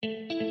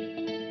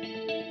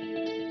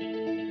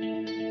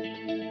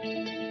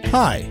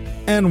Hi,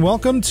 and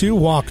welcome to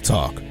WOC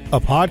Talk, a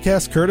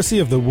podcast courtesy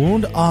of the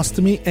Wound,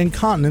 Ostomy, and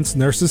Continence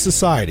Nurses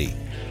Society.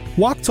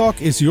 WOC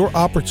Talk is your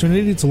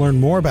opportunity to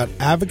learn more about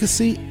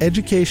advocacy,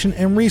 education,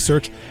 and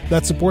research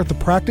that support the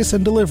practice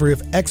and delivery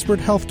of expert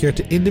healthcare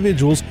to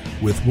individuals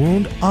with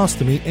wound,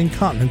 ostomy, and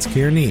continence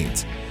care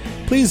needs.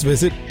 Please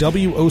visit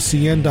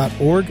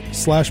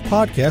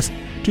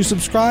WOCN.org/podcast to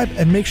subscribe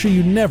and make sure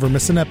you never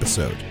miss an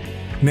episode.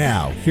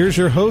 Now, here's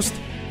your host,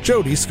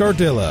 Jody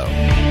Scardillo.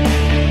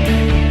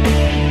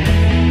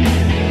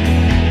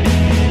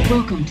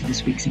 Welcome to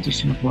this week's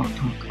edition of WOC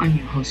Talk. I'm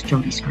your host,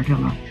 Jody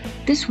Scardillo.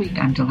 This week,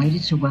 I'm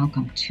delighted to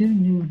welcome two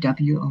new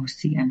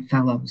WOCN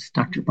fellows,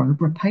 Dr.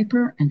 Barbara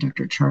Piper and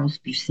Dr. Charles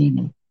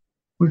Buscemi.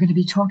 We're going to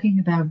be talking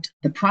about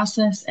the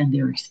process and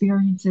their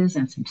experiences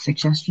and some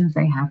suggestions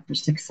they have for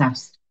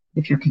success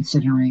if you're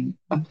considering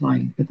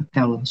applying for the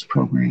Fellows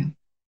Program.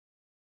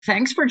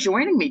 Thanks for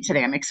joining me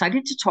today. I'm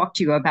excited to talk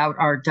to you about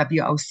our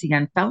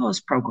WOCN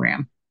Fellows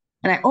Program.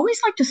 And I always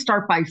like to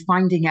start by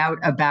finding out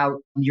about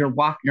your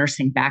WOC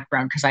nursing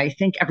background, because I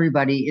think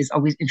everybody is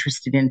always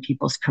interested in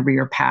people's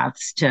career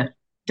paths to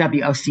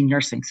WOC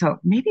nursing. So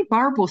maybe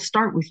Barb will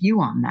start with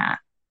you on that.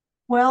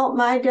 Well,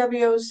 my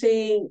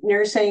WOC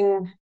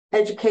nursing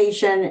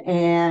education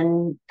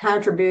and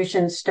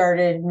contributions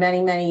started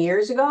many, many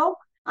years ago.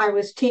 I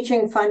was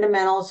teaching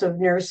fundamentals of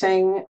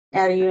nursing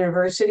at a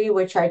university,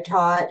 which I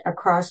taught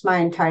across my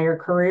entire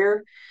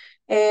career.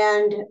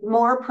 And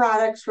more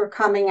products were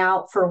coming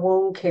out for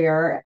wound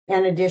care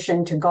in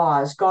addition to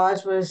gauze.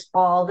 Gauze was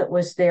all that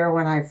was there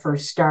when I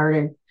first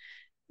started.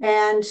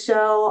 And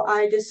so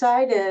I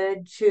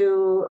decided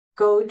to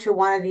go to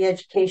one of the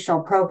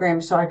educational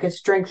programs so I could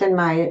strengthen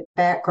my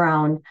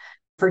background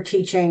for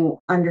teaching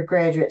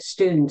undergraduate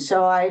students.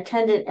 So I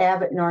attended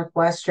Abbott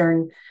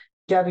Northwestern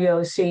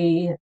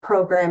WOC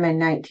program in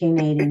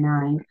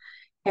 1989.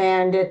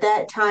 And at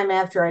that time,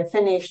 after I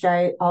finished,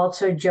 I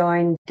also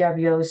joined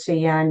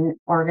WOCN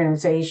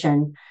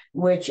organization,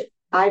 which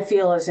I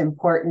feel is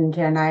important,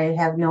 and I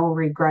have no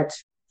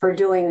regrets for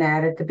doing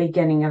that at the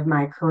beginning of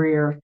my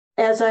career.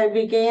 As I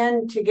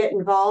began to get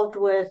involved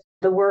with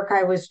the work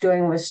I was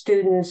doing with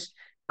students,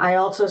 I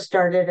also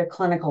started a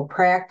clinical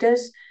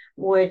practice,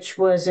 which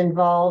was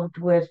involved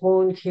with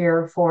wound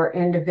care for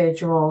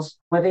individuals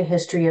with a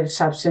history of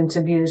substance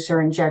abuse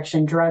or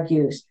injection drug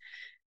use,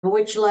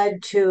 which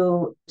led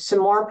to some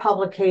more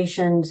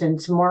publications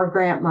and some more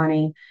grant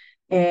money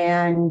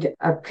and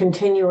a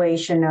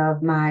continuation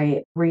of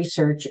my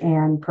research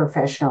and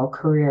professional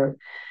career.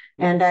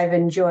 And I've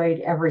enjoyed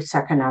every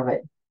second of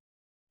it.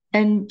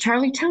 And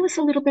Charlie, tell us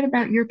a little bit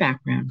about your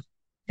background.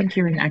 I think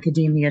you're in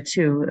academia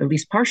too, at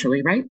least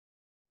partially, right?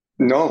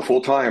 No,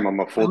 full-time. I'm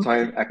a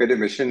full-time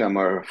academician. I'm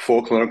a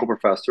full clinical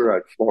professor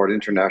at Florida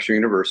International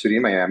University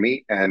in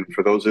Miami. And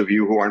for those of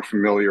you who aren't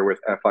familiar with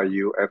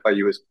FIU,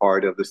 FIU is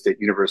part of the state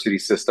university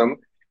system,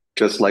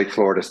 just like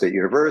Florida State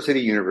University,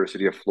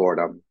 University of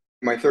Florida.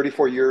 My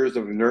 34 years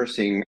of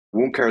nursing,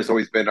 wound care has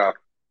always been a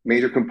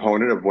major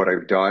component of what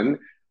I've done,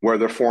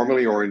 whether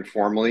formally or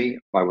informally.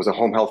 I was a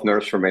home health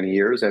nurse for many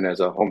years. And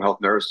as a home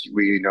health nurse,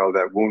 we know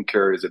that wound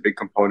care is a big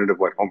component of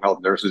what home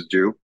health nurses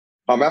do.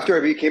 After I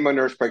became a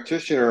nurse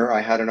practitioner,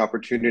 I had an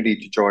opportunity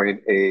to join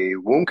a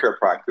wound care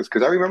practice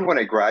because I remember when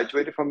I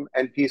graduated from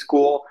NP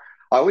school,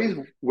 I always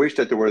wished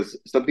that there was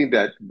something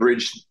that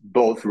bridged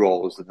both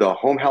roles, the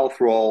home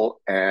health role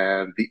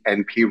and the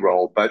NP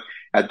role. But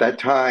at that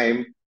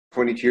time,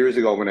 22 years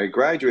ago, when I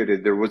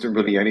graduated, there wasn't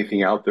really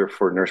anything out there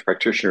for nurse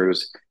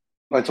practitioners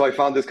until I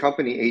found this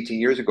company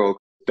 18 years ago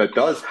that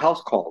does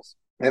house calls.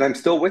 And I'm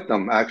still with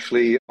them.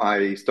 Actually,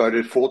 I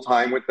started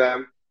full-time with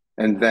them.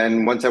 And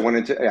then once I went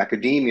into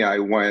academia, I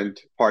went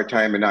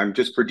part-time and I'm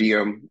just per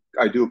diem.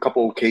 I do a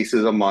couple of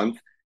cases a month.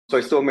 So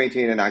I still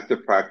maintain an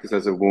active practice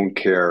as a wound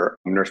care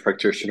nurse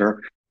practitioner,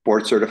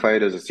 board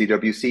certified as a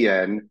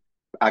CWCN,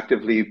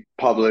 actively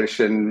published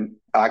and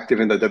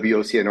active in the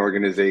WOCN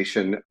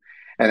organization.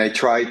 And I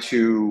try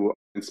to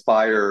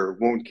inspire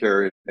wound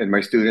care in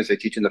my students. I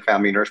teach in the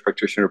family nurse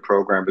practitioner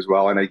program as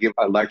well. And I give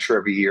a lecture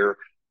every year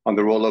on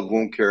the role of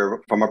wound care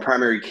from a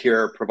primary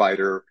care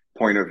provider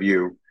point of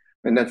view.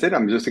 And that's it.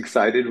 I'm just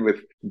excited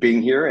with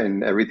being here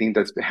and everything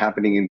that's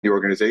happening in the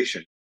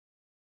organization.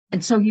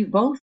 And so you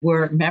both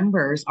are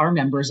members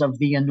of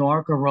the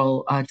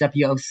inaugural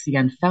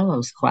WOCN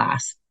Fellows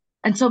class.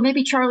 And so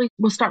maybe, Charlie,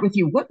 we'll start with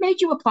you. What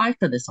made you apply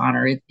for this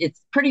honor? It's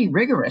pretty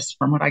rigorous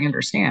from what I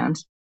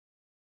understand.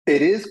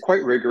 It is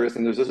quite rigorous,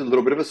 and there's just a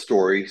little bit of a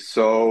story.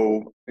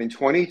 So in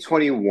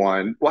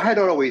 2021, I had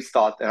always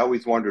thought, I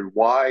always wondered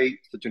why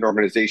such an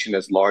organization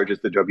as large as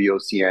the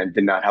WOCN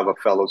did not have a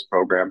fellows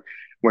program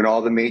when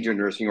all the major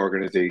nursing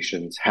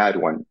organizations had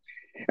one.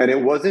 And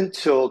it wasn't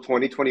until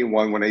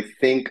 2021 when I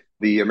think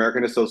the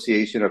American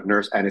Association of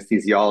Nurse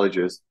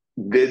Anesthesiologists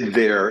did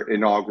their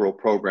inaugural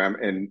program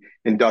and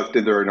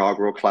inducted their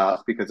inaugural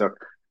class because a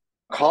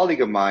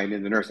colleague of mine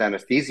in the nurse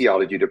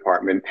anesthesiology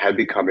department had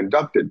become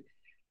inducted.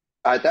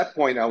 At that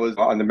point, I was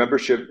on the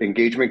membership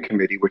engagement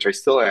committee, which I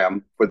still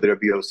am for the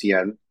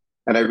WOCN.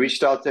 And I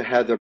reached out to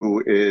Heather,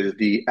 who is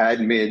the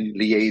admin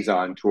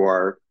liaison to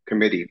our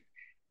committee.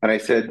 And I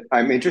said,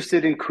 I'm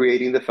interested in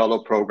creating the fellow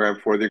program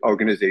for the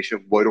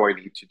organization. What do I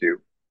need to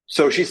do?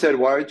 So she said,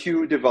 why don't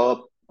you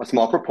develop a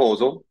small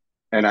proposal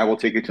and I will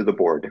take it to the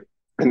board.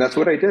 And that's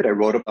what I did. I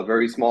wrote a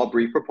very small,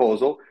 brief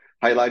proposal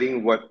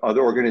highlighting what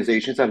other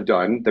organizations have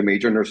done, the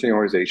major nursing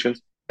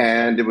organizations,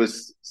 and it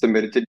was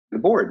submitted to the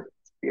board.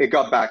 It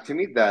got back to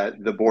me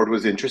that the board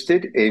was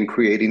interested in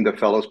creating the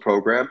fellows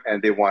program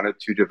and they wanted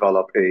to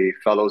develop a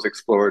fellows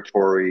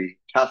exploratory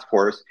task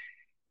force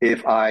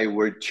if I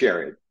would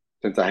chair it,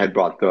 since I had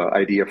brought the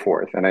idea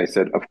forth. And I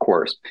said, of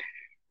course.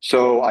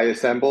 So I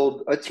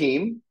assembled a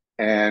team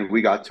and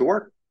we got to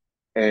work.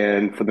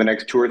 And for the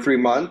next 2 or 3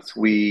 months,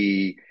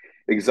 we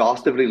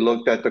exhaustively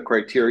looked at the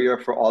criteria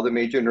for all the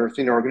major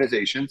nursing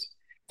organizations,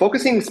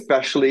 focusing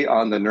especially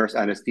on the nurse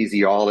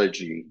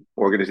anesthesiology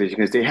organization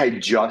because they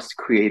had just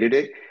created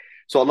it.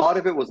 So a lot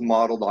of it was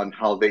modeled on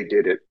how they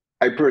did it.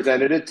 I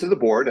presented it to the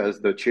board as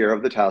the chair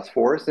of the task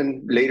force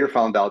and later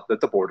found out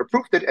that the board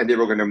approved it and they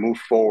were going to move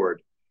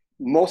forward.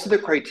 Most of the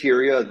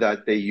criteria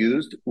that they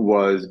used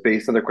was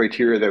based on the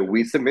criteria that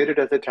we submitted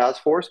as a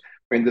task force.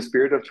 In the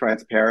spirit of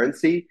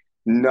transparency,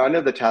 none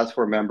of the task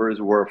force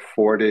members were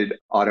afforded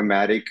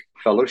automatic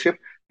fellowship.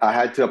 I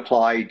had to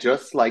apply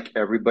just like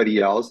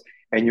everybody else.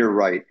 And you're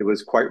right, it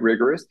was quite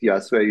rigorous. The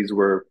essays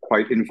were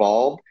quite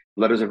involved.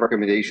 Letters of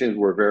recommendations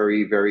were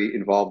very, very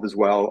involved as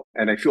well.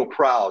 And I feel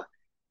proud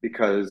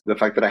because the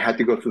fact that I had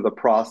to go through the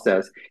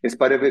process, in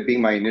spite of it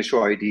being my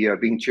initial idea,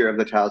 being chair of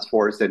the task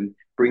force and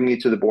bringing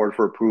it to the board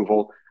for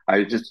approval,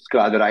 I just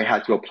glad that I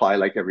had to apply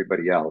like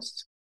everybody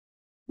else.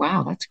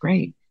 Wow, that's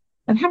great.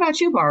 And how about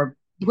you, Barb?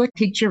 What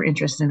piqued your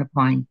interest in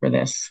applying for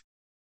this?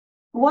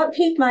 What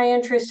piqued my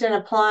interest in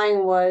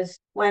applying was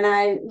when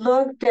I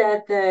looked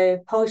at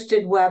the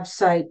posted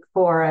website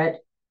for it,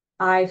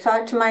 I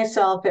thought to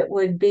myself it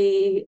would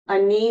be a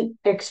neat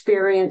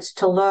experience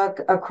to look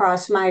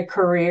across my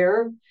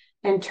career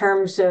in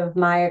terms of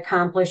my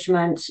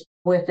accomplishments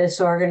with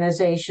this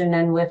organization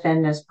and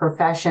within this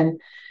profession.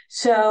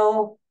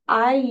 So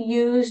I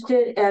used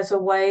it as a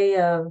way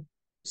of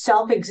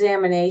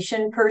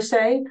self-examination per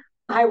se.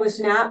 I was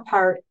not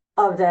part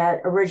of that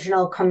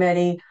original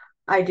committee.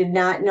 I did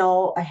not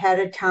know ahead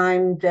of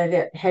time that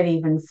it had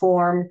even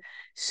formed.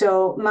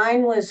 So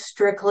mine was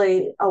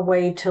strictly a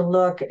way to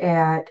look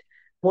at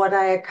what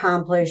I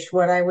accomplished,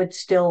 what I would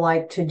still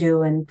like to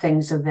do, and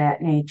things of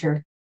that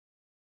nature.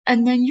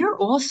 And then you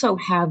also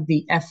have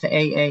the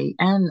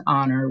FAAN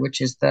honor, which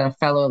is the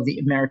Fellow of the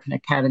American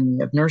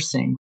Academy of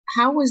Nursing.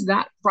 How was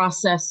that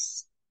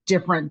process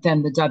different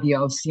than the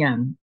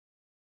WOCN?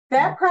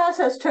 That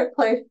process took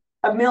place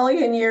a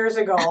million years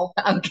ago.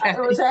 Okay.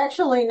 It was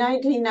actually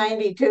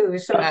 1992.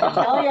 So to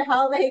tell you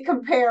how they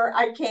compare,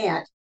 I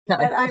can't.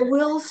 But I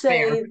will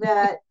say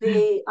that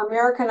the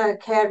American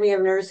Academy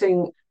of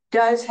Nursing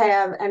does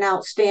have an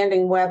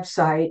outstanding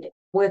website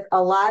with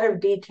a lot of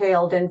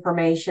detailed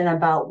information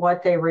about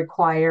what they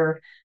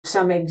require,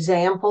 some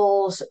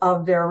examples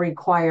of their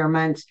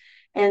requirements.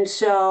 And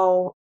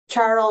so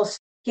Charles,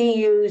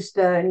 he used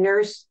the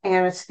nurse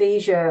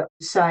anesthesia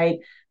site.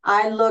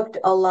 I looked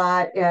a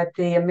lot at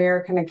the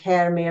American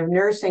Academy of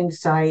Nursing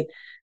site,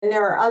 and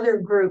there are other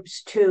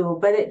groups too,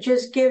 but it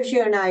just gives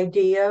you an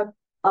idea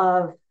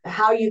of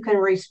how you can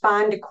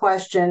respond to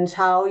questions,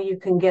 how you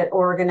can get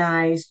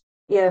organized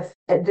if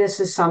this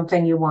is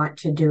something you want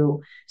to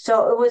do.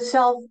 So it was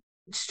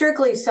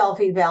strictly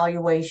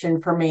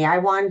self-evaluation for me. I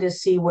wanted to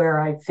see where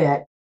I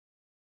fit.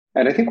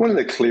 And I think one of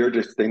the clear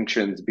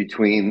distinctions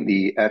between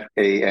the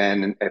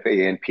FAN and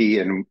FANP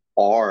and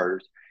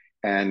ours,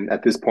 and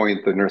at this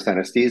point, the nurse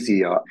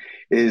anesthesia,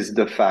 is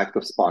the fact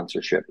of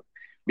sponsorship.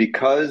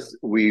 Because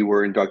we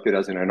were inducted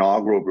as an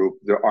inaugural group,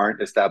 there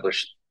aren't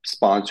established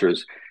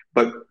sponsors.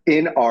 But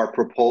in our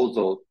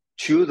proposal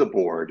to the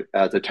board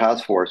as a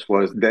task force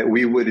was that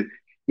we would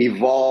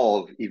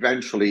evolve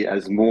eventually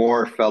as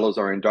more fellows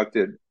are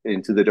inducted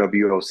into the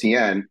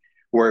WOCN,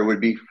 where it would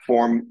be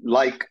formed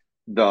like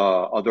the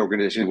other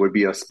organization would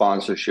be a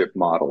sponsorship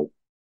model.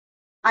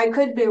 I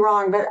could be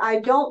wrong, but I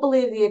don't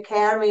believe the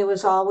Academy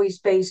was always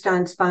based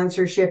on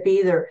sponsorship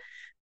either.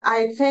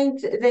 I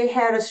think they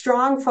had a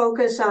strong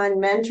focus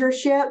on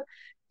mentorship,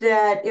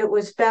 that it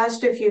was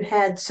best if you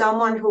had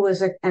someone who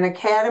was an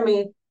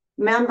Academy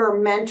member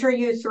mentor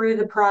you through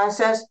the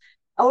process.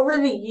 Over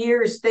the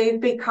years, they've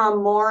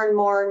become more and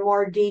more and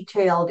more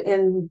detailed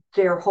in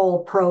their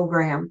whole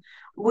program,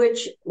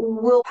 which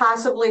will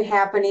possibly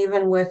happen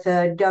even with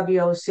the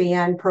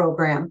WOCN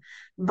program.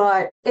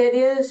 But it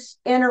is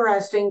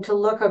interesting to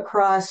look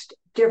across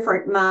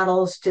different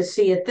models to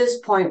see at this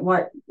point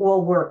what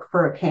will work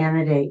for a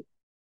candidate.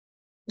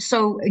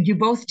 So you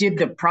both did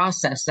the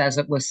process as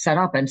it was set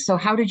up. And so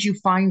how did you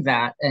find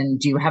that? And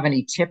do you have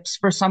any tips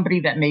for somebody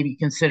that may be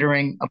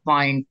considering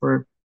applying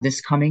for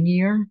this coming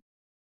year?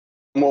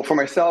 Well, for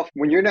myself,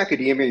 when you're in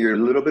academia, you're a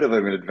little bit of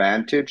an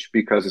advantage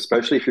because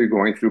especially if you're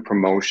going through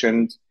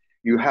promotions,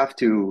 you have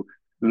to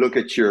look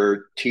at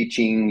your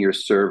teaching, your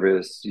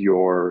service,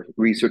 your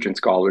research and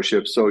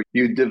scholarship. So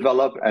you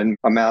develop and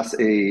amass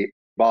a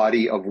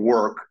body of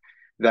work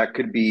that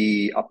could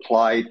be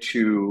applied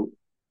to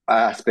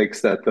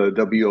aspects that the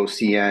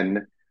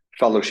WOCN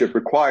fellowship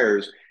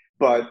requires.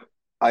 But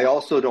I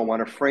also don't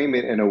want to frame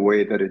it in a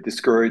way that it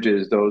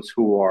discourages those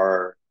who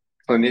are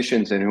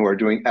clinicians and who are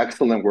doing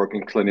excellent work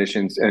in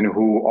clinicians and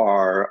who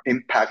are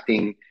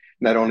impacting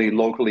not only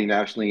locally,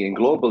 nationally, and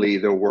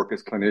globally their work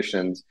as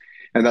clinicians.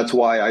 And that's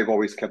why I've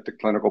always kept the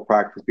clinical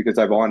practice, because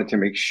I wanted to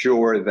make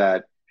sure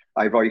that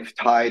I've always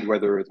tied,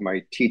 whether it's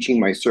my teaching,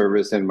 my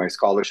service, and my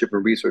scholarship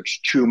and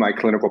research, to my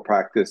clinical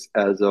practice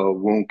as a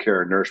wound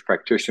care nurse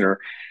practitioner.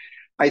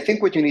 I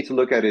think what you need to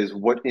look at is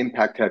what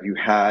impact have you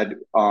had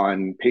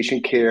on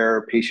patient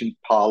care, patient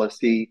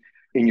policy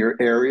in your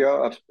area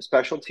of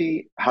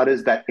specialty? How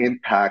does that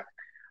impact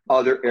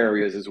other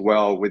areas as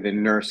well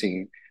within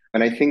nursing?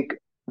 And I think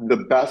the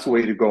best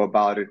way to go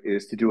about it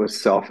is to do a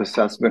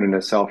self-assessment and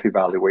a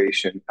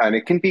self-evaluation. And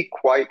it can be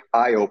quite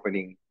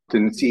eye-opening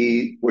to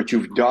see what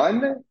you've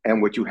done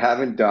and what you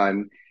haven't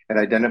done, and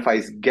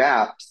identifies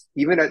gaps.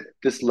 Even at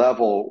this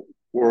level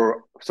where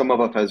some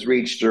of us has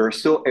reached, there are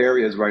still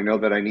areas where I know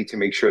that I need to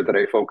make sure that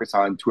I focus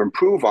on to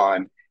improve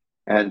on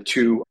and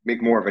to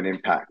make more of an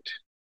impact.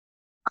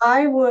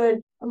 I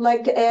would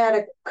like to add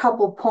a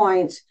couple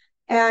points.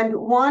 And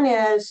one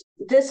is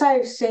this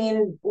I've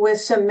seen with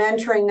some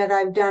mentoring that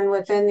I've done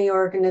within the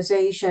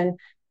organization,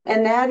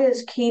 and that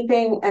is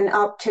keeping an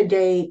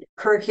up-to-date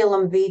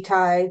curriculum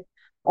vitae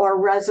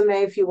or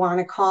resume, if you want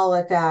to call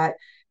it that,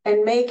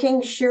 and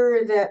making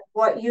sure that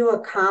what you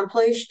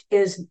accomplished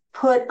is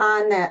put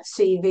on that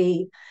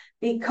CV,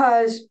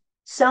 because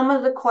some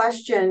of the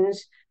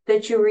questions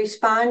that you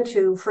respond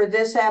to for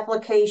this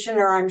application,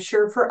 or I'm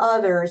sure for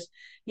others,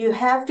 you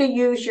have to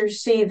use your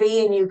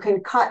CV and you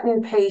can cut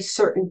and paste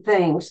certain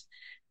things.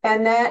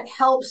 And that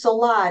helps a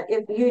lot.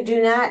 If you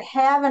do not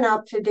have an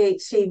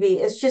up-to-date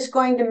CV, it's just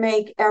going to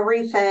make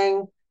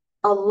everything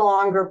a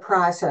longer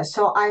process.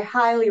 So I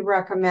highly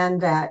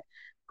recommend that.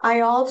 I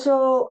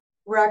also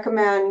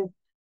recommend,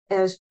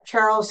 as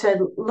Charles said,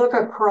 look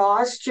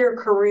across your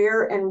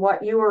career and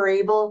what you were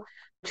able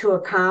to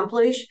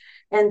accomplish,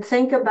 and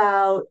think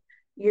about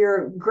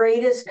your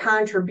greatest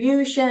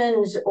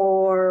contributions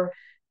or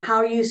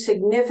how you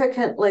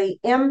significantly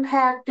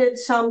impacted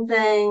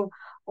something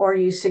or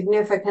you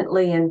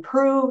significantly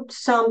improved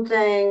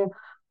something,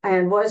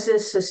 and was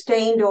this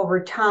sustained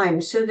over time,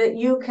 so that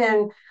you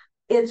can,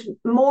 it's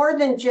more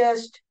than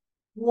just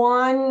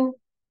one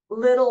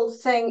little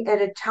thing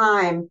at a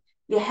time.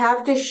 You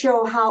have to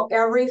show how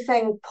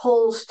everything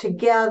pulls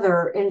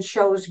together and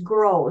shows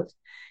growth.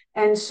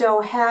 And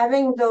so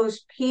having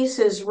those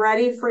pieces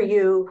ready for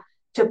you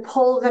to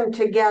pull them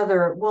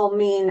together will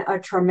mean a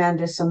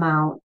tremendous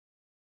amount.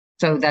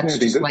 So that's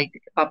just like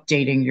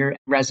updating your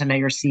resume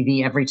or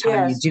CV every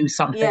time you do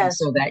something,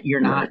 so that you're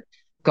not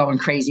going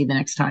crazy the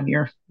next time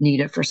you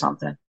need it for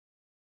something.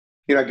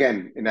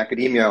 Again, in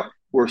academia,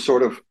 we're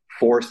sort of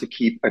forced to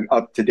keep an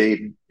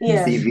up-to-date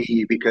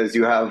CV because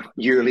you have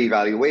yearly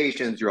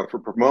evaluations, you're up for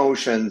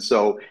promotion.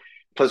 So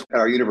plus at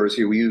our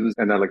university, we use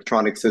an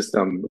electronic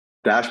system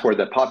dashboard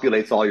that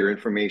populates all your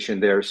information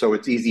there. So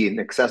it's easy and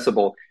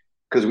accessible,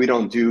 because we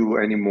don't do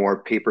any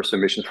more paper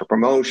submissions for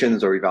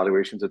promotions or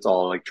evaluations. It's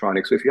all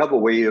electronic. So if you have a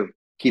way of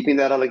keeping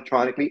that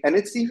electronically, and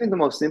it's even the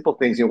most simple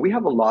things, we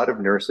have a lot of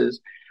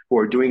nurses who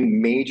are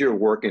doing major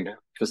work in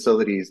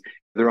facilities.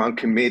 They're on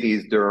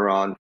committees, they're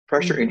on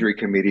pressure injury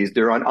committees,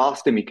 they're on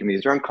ostomy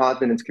committees, they're on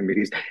continence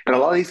committees. And a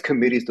lot of these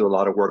committees do a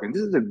lot of work. And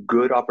this is a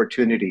good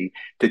opportunity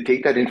to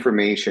take that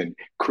information,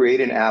 create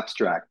an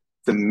abstract,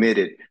 submit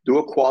it, do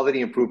a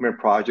quality improvement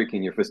project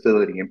in your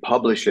facility and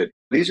publish it.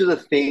 These are the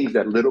things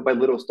that little by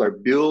little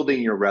start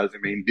building your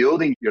resume,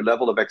 building your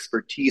level of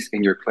expertise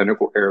in your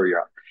clinical area.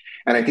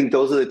 And I think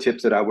those are the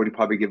tips that I would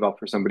probably give out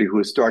for somebody who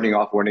is starting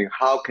off wondering,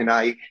 how can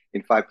I,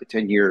 in 5 to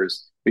 10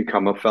 years,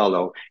 become a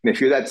fellow? And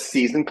if you're that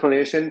seasoned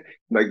clinician,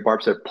 like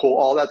Barb said, pull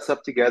all that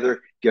stuff together,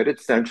 get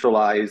it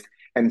centralized,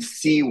 and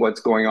see what's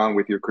going on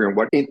with your career and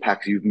what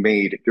impacts you've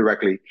made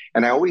directly.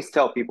 And I always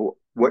tell people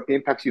what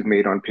impacts you've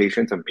made on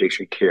patients and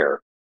patient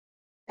care,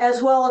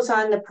 as well as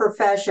on the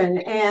profession.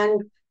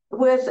 And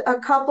with a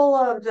couple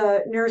of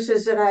the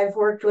nurses that I've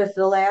worked with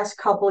the last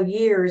couple of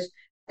years,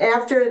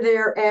 after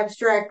their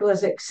abstract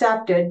was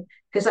accepted,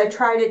 because I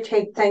try to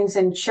take things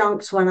in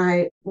chunks when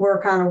I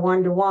work on a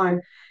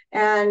one-to-one,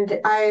 and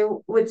I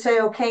would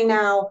say, okay,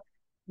 now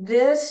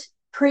this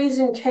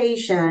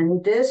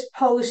presentation, this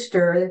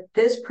poster,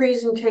 this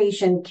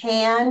presentation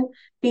can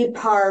be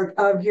part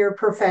of your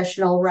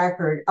professional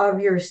record,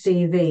 of your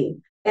CV.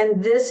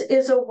 And this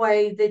is a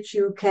way that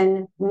you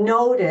can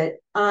note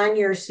it on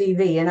your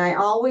CV. And I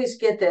always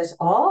get this,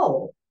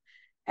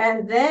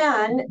 and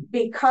then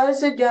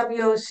because the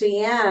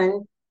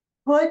WOCN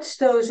puts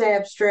those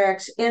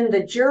abstracts in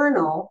the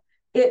journal,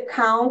 it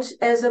counts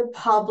as a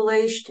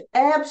published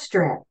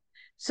abstract.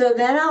 So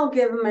then I'll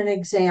give them an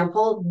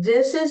example.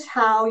 This is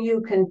how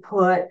you can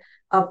put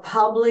a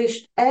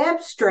published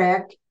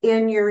abstract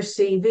in your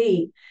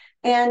CV.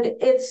 And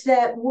it's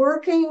that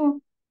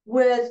working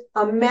with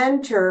a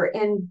mentor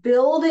and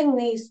building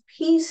these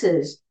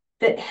pieces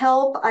that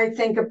help, I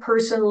think, a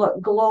person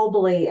look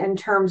globally in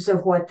terms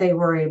of what they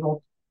were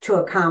able to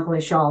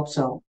accomplish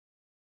also.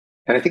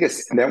 And I think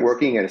it's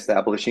networking and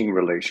establishing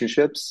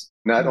relationships,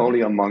 not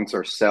only amongst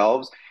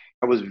ourselves.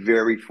 I was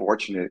very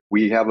fortunate.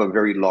 We have a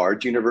very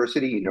large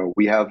university.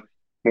 We have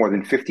more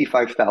than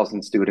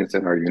 55,000 students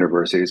in our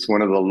university. It's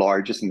one of the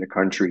largest in the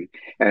country.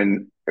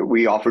 And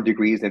we offer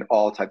degrees in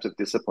all types of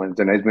disciplines.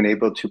 And I've been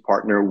able to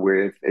partner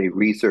with a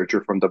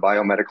researcher from the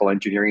biomedical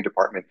engineering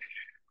department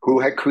who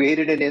had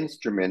created an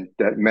instrument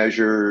that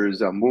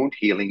measures wound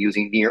healing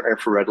using near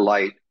infrared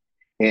light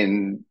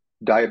in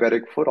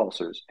diabetic foot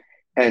ulcers.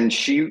 And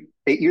she,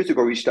 8 years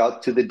ago, reached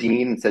out to the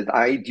dean and said,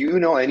 do you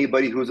know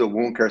anybody who's a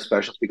wound care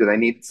specialist? Because I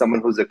need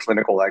someone who's a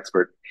clinical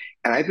expert.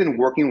 And I've been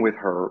working with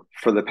her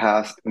for the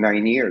past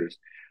 9 years.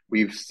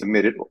 We've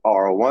submitted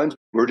R01s.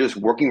 We're just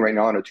working right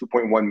now on a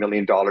 $2.1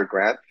 million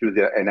grant through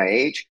the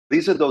NIH.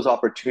 These are those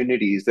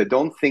opportunities that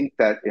don't think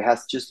that it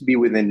has just to be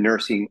within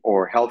nursing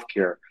or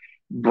healthcare.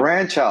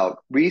 Branch out,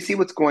 really see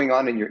what's going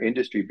on in your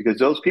industry, because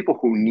those people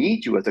who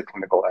need you as a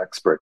clinical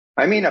expert,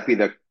 I may not be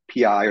the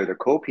PI or the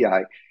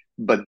co-PI,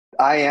 but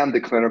I am the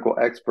clinical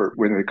expert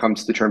when it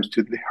comes to terms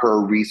to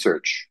her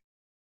research.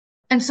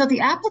 And so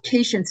the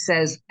application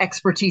says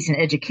expertise in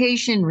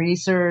education,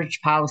 research,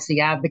 policy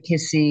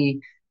advocacy,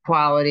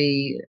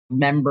 quality,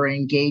 member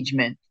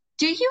engagement.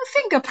 Do you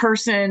think a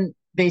person,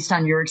 based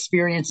on your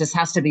experiences,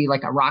 has to be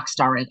like a rock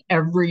star in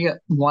every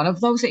one of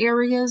those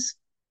areas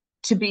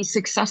to be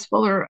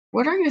successful? Or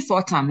what are your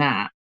thoughts on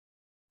that?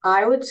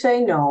 I would say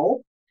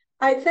no.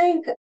 I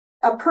think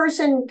a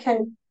person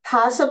can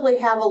possibly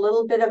have a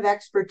little bit of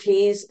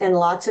expertise in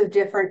lots of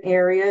different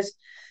areas,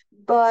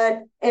 but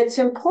it's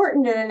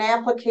important in an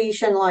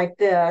application like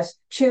this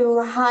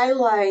to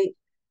highlight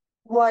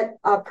what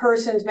a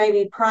person's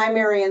maybe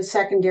primary and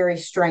secondary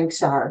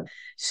strengths are,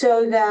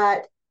 so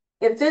that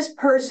if this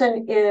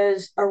person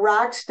is a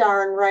rock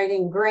star in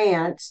writing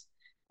grants,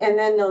 and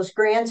then those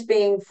grants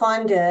being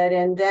funded,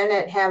 and then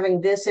it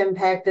having this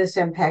impact, this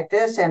impact,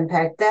 this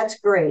impact, that's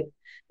great.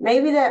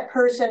 Maybe that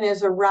person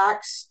is a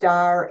rock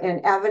star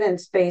in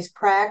evidence-based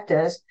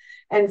practice,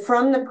 and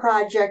from the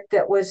project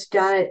that was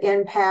done, it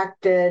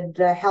impacted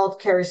the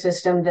healthcare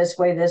system this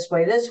way, this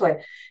way, this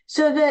way.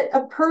 So that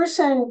a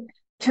person,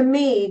 to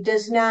me,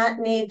 does not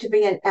need to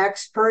be an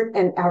expert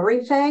in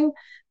everything,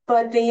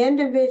 but the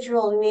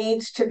individual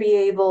needs to be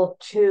able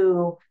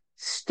to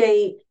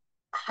state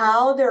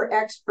how their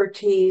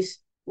expertise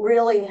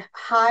really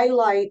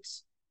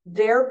highlights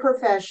their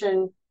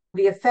profession,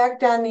 the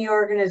effect on the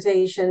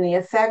organization, the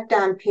effect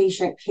on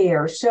patient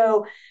care.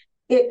 So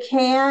it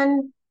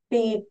can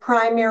be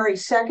primary,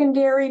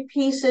 secondary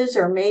pieces,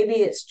 or maybe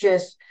it's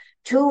just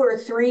 2 or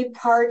 3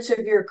 parts of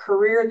your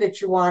career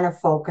that you want to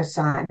focus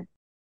on.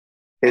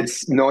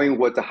 It's knowing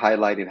what to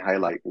highlight and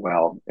highlight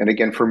well. And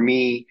again, for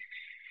me,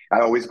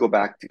 I always go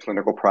back to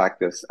clinical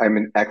practice. I'm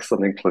an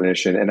excellent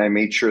clinician, and I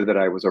made sure that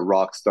I was a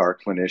rock star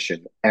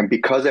clinician. And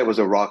because I was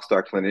a rock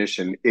star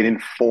clinician, it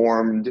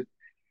informed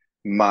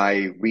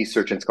my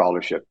research and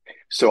scholarship.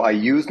 So I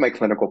used my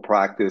clinical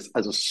practice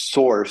as a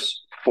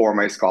source for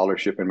my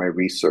scholarship and my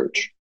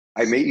research.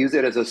 I may use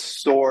it as a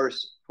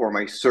source for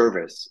my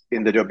service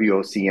in the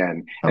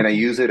WOCN, and I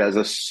use it as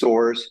a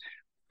source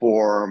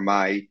for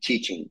my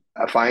teaching.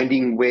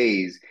 Finding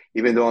ways,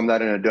 even though I'm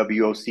not in a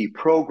WOC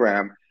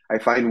program, I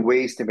find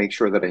ways to make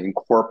sure that I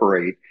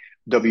incorporate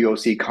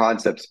WOC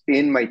concepts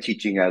in my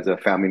teaching as a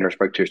family nurse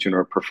practitioner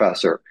or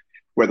professor,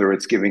 whether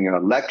it's giving a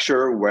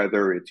lecture,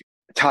 whether it's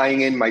tying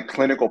in my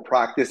clinical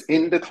practice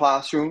in the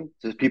classroom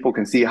so people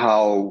can see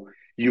how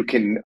you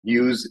can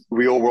use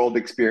real world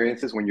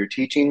experiences when you're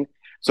teaching.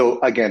 So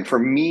again, for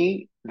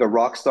me, the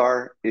rock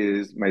star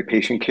is my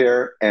patient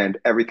care, and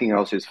everything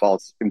else just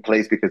falls in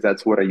place because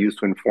that's what I use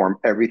to inform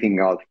everything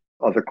else,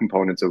 other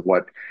components of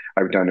what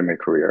I've done in my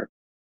career.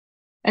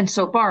 And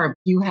so, Barb,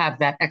 you have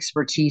that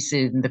expertise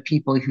in the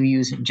people who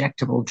use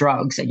injectable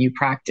drugs, and you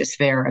practice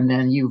there, and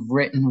then you've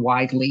written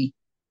widely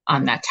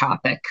on that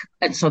topic.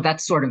 And so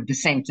that's sort of the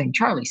same thing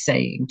Charlie's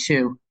saying,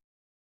 too.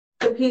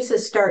 The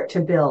pieces start to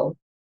build.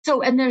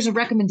 So, and there's a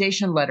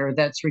recommendation letter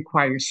that's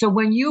required. So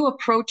when you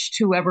approached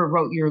whoever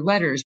wrote your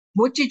letters,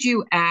 what did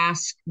you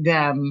ask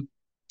them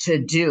to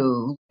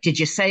do? Did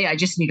you say, I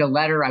just need a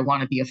letter, I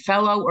want to be a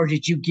fellow? Or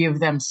did you give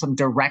them some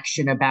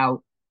direction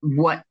about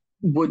what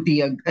would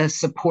be a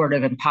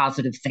supportive and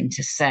positive thing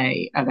to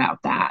say about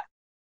that?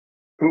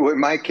 In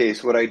my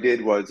case, what I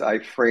did was I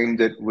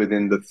framed it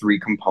within the 3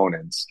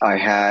 components. I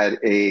had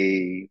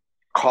a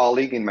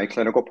colleague in my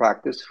clinical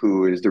practice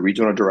who is the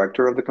regional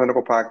director of the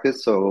clinical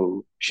practice,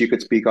 so she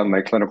could speak on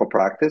my clinical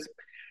practice.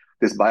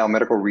 This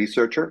biomedical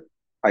researcher,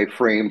 I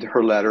framed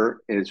her letter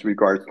as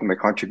regards to my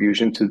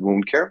contribution to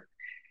wound care.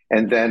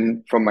 And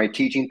then from my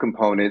teaching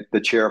component,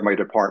 the chair of my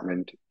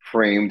department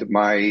framed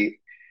my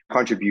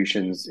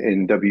contributions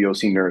in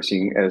WOC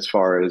nursing as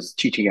far as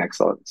teaching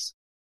excellence.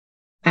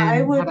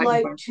 I would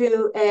like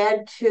to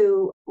add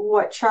to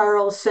what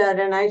Charles said,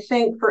 and I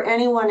think for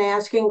anyone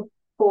asking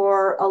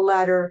for a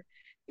letter,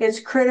 it's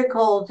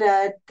critical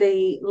that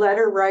the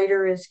letter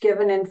writer is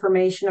given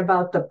information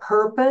about the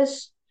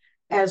purpose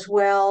as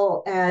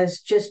well as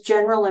just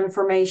general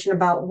information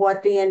about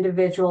what the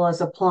individual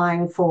is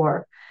applying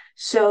for.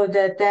 so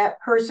that that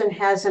person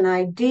has an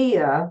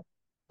idea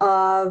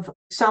of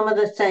some of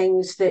the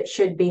things that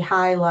should be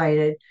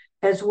highlighted,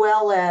 as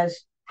well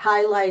as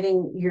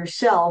highlighting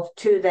yourself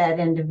to that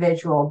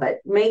individual, but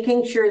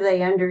making sure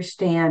they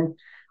understand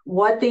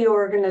what the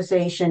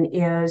organization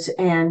is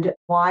and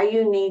why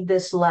you need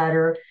this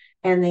letter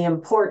and the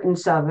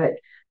importance of it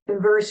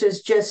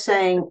versus just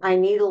saying, I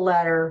need a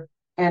letter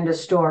and a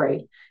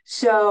story.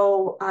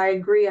 So I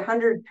agree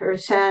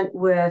 100%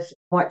 with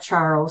what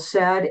Charles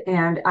said,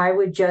 and I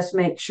would just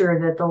make sure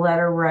that the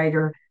letter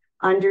writer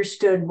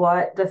understood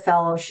what the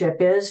fellowship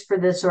is for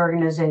this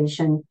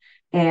organization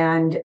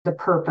and the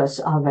purpose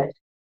of it.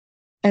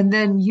 And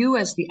then you,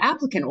 as the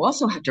applicant,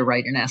 also have to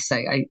write an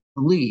essay, I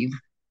believe.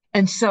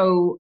 And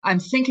so I'm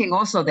thinking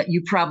also that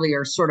you probably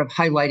are sort of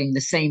highlighting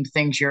the same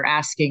things you're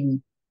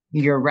asking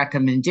your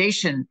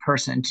recommendation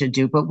person to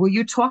do. But will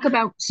you talk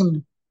about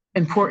some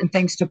important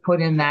things to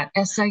put in that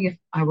essay if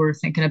I were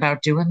thinking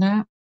about doing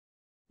that?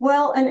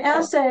 Well, an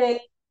essay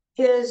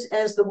is,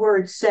 as the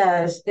word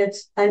says,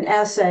 it's an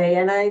essay.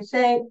 And I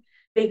think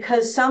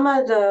because some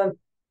of the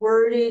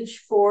wordage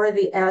for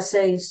the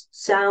essays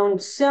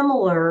sound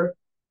similar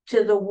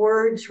to the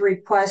words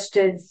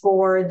requested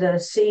for the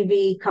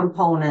CV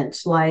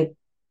components, like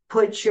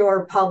put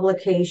your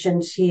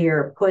publications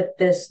here, put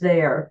this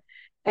there.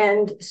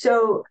 And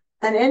so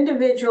an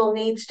individual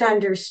needs to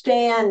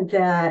understand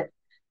that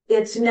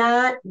it's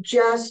not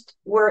just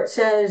where it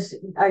says,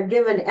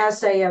 give an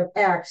essay of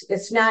X.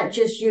 It's not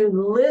just you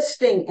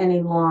listing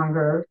any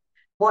longer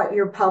what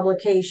your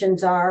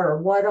publications are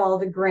or what all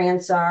the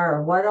grants are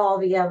or what all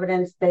the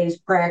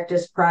evidence-based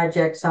practice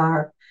projects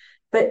are,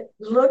 but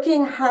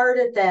looking hard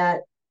at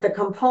that, the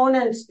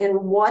components in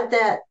what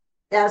that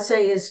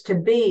essay is to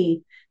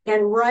be,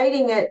 and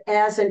writing it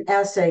as an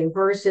essay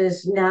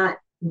versus not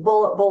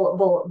bullet, bullet,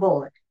 bullet,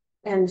 bullet.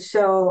 And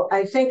so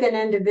I think an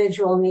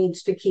individual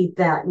needs to keep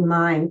that in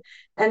mind.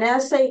 An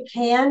essay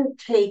can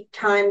take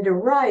time to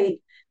write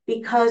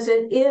because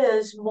it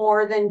is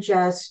more than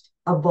just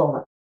a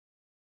bullet.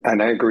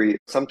 And I agree.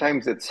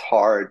 Sometimes it's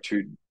hard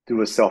to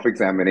do a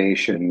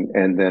self-examination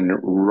and then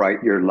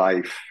write your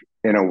life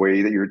in a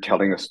way that you're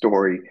telling a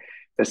story.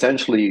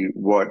 Essentially,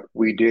 what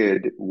we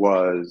did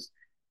was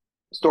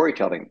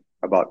storytelling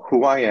about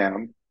who I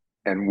am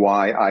and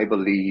why I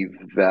believe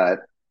that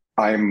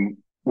I'm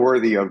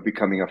worthy of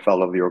becoming a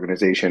fellow of the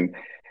organization.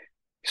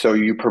 So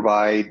you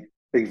provide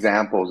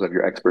examples of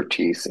your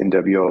expertise in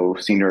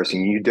WOC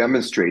nursing. You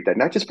demonstrate that,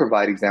 not just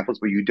provide examples,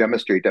 but you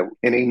demonstrate that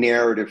in a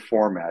narrative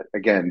format.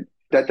 Again,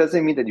 that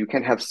doesn't mean that you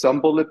can have some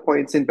bullet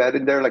points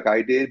embedded there like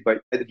I did,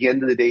 but at the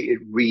end of the day, it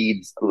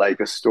reads like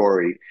a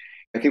story.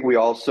 I think we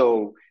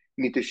also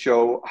need to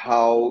show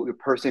how the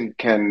person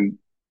can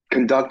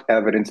conduct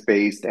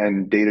evidence-based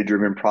and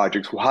data-driven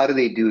projects. How do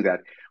they do that?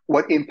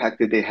 What impact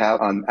did they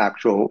have on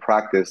actual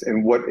practice?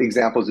 And what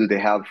examples do they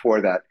have for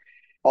that?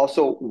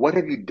 Also, what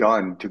have you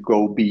done to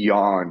go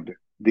beyond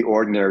the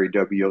ordinary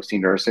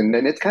WOC nurse? And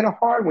it's kind of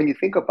hard when you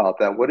think about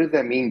that. What does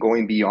that mean,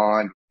 going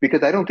beyond?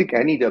 Because I don't think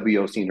any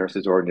WOC nurse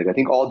is ordinary. I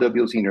think all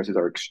WOC nurses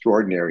are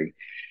extraordinary.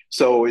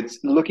 So it's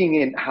looking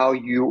in how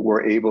you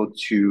were able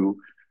to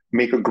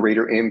make a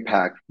greater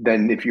impact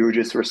than if you were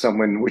just for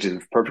someone, which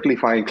is perfectly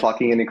fine,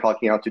 clocking in and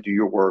clocking out to do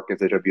your work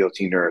as a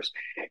WOC nurse.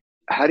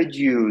 How did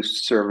you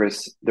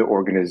service the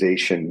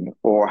organization,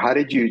 or how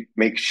did you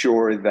make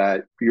sure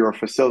that your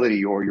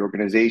facility or your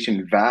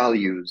organization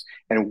values,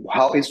 and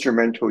how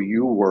instrumental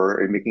you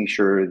were in making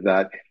sure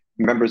that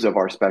members of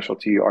our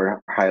specialty are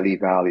highly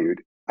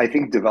valued? I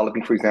think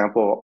developing, for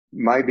example,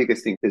 my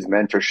biggest thing is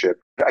mentorship.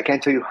 I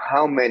can't tell you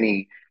how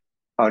many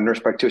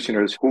nurse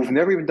practitioners who've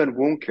never even done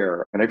wound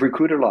care, and I've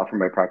recruited a lot from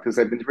my practice.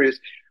 I've been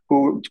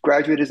who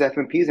graduate as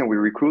FMPs, and we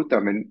recruit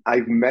them, and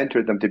I've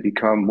mentored them to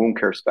become wound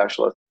care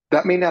specialists.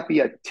 That may not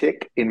be a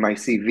tick in my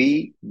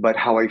CV, but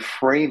how I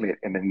frame it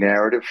in a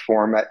narrative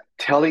format,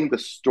 telling the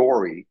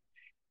story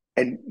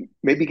and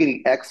maybe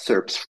getting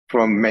excerpts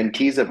from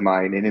mentees of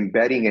mine and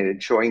embedding it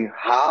and showing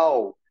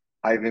how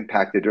I've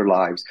impacted their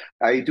lives.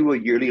 I do a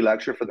yearly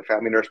lecture for the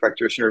family nurse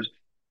practitioners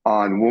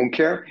on wound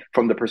care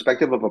from the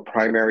perspective of a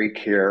primary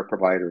care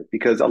provider,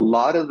 because a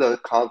lot of the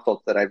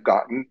consults that I've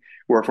gotten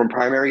were from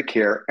primary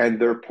care, and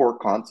they're poor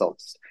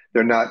consults.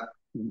 They're not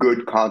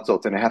good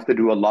consults, and I have to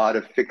do a lot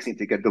of fixing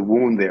to get the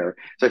wound there.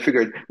 So I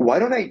figured, why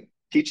don't I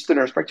teach the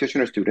nurse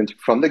practitioner students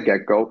from the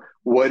get-go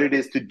what it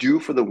is to do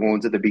for the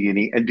wounds at the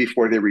beginning and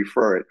before they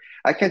refer it.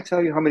 I can't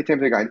tell you how many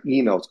times I got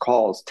emails,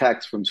 calls,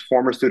 texts from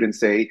former students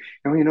say,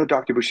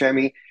 Dr.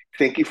 Buscemi,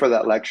 thank you for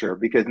that lecture,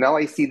 because now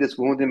I see this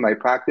wound in my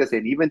practice,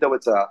 and even though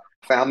it's a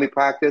family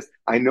practice,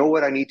 I know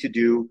what I need to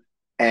do,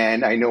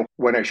 and I know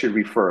when I should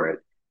refer it.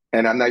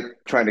 And I'm not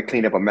trying to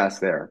clean up a mess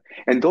there.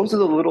 And those are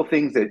the little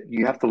things that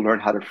you have to learn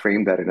how to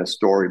frame that in a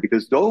story,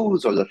 because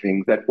those are the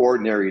things that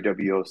ordinary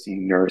WOC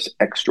nurse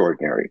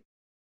extraordinary.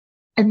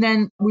 And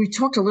then we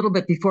talked a little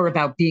bit before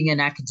about being in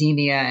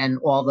academia and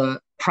all the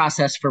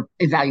process for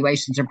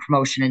evaluations and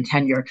promotion and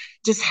tenure.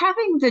 Just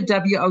having the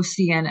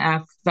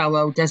WOCNF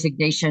fellow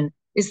designation,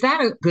 is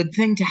that a good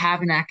thing to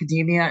have in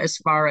academia as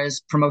far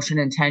as promotion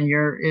and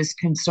tenure is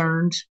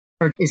concerned?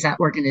 Or is that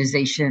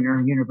organization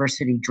or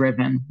university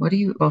driven? What do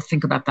you both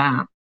think about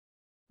that?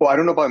 Well, I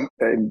don't know about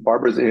in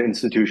Barbara's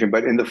institution,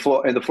 but in the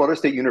Florida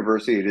State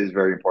University, it is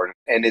very important,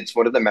 and it's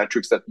one of the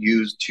metrics that's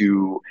used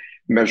to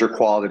measure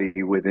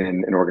quality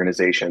within an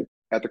organization.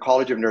 At the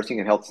College of Nursing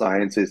and Health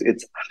Sciences,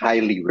 it's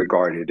highly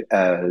regarded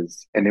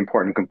as an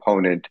important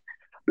component.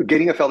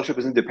 Getting a fellowship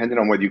isn't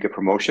dependent on whether you get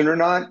promotion or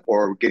not,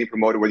 or getting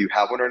promoted whether you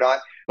have one or not,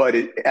 but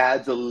it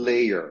adds a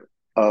layer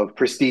of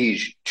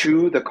prestige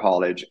to the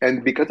college.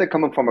 And because I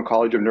come from a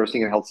College of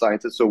Nursing and Health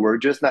Sciences, so we're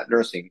just not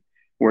nursing.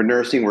 We're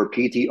nursing, we're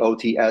PT,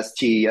 OT,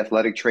 ST,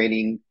 athletic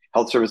training,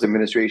 health service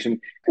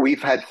administration.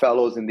 We've had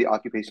fellows in the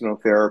occupational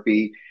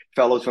therapy,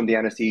 fellows from the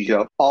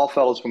anesthesia, all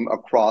fellows from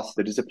across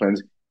the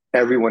disciplines.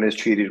 Everyone is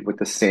treated with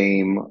the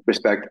same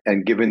respect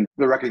and given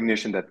the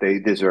recognition that they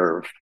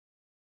deserve.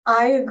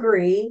 I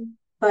agree,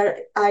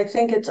 but I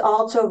think it's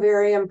also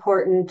very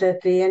important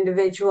that the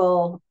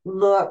individual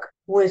look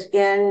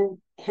within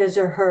his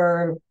or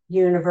her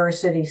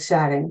university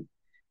setting,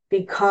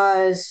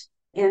 because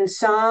in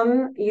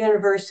some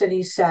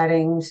university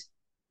settings,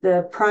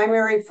 the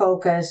primary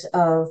focus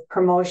of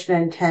promotion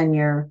and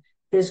tenure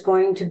is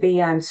going to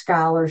be on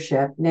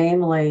scholarship,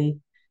 namely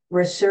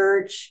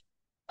research,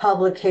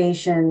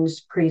 publications,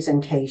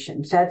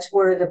 presentations. That's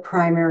where the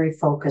primary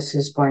focus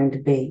is going to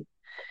be.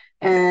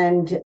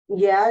 And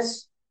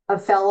yes, a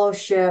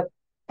fellowship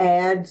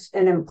adds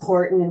an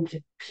important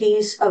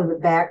piece of the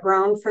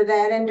background for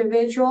that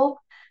individual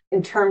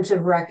in terms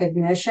of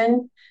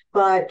recognition,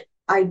 but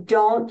I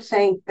don't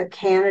think a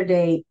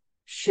candidate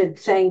should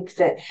think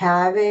that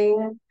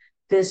having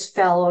this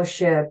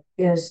fellowship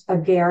is a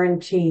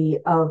guarantee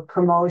of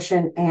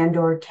promotion and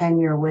or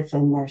tenure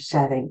within their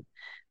setting.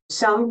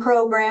 Some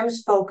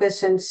programs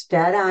focus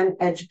instead on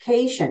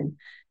education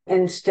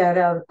instead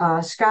of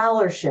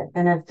scholarship.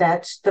 And if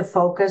that's the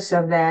focus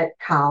of that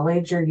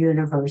college or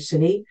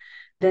university,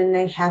 then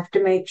they have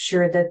to make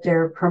sure that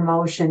their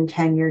promotion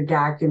tenure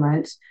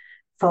documents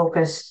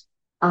focus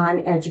on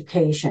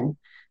education.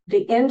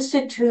 The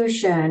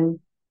institution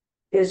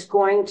is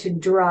going to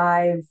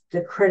drive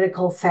the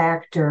critical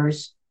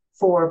factors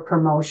for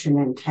promotion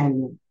and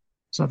tenure.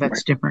 So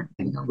that's different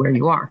where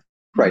you are.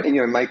 Right. And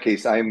in my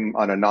case, I'm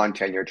on a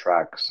non-tenure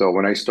track. So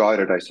when I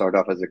started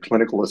off as a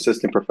clinical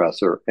assistant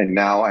professor, and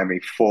now I'm a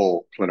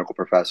full clinical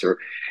professor.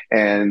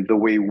 And the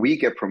way we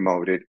get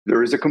promoted,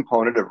 there is a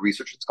component of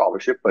research and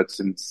scholarship, but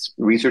since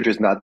research is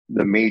not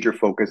the major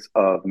focus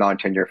of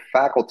non-tenure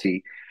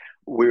faculty,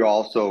 we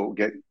also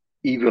get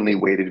evenly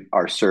weighted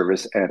our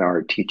service and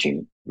our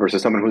teaching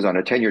versus someone who's on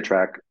a tenure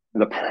track.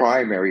 The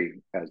primary,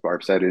 as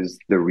Barb said, is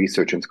the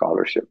research and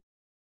scholarship.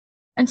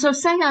 And so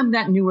say I'm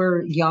that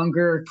newer,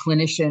 younger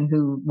clinician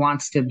who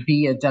wants to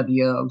be a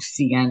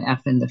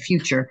WOCNF in the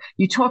future.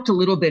 You talked a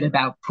little bit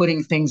about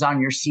putting things on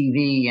your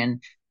CV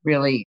and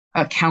really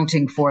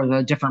accounting for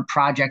the different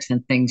projects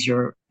and things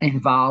you're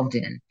involved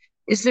in.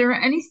 Is there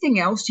anything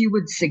else you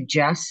would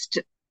suggest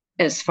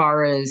as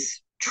far as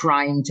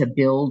trying to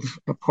build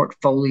a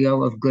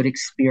portfolio of good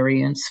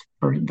experience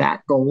for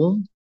that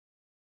goal?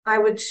 I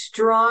would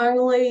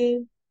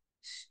strongly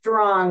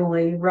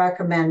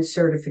recommend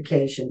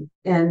certification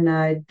in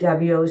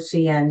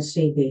WOCN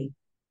CV.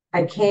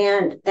 I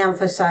can't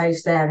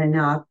emphasize that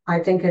enough. I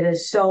think it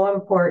is so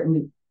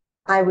important.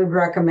 I would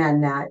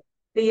recommend that.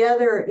 The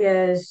other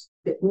is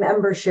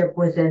membership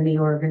within the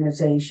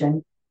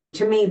organization.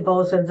 To me,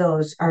 both of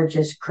those are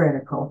just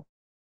critical.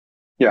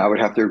 Yeah, I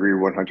would have to agree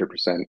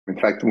 100%. In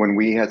fact, when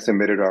we had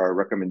submitted our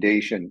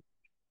recommendation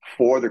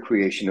for the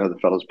creation of the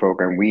Fellows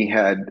Program, we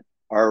had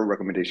our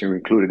recommendation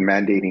included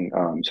mandating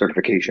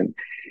certification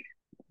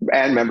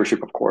and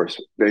membership, of course.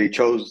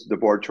 The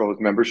board chose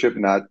membership,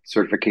 not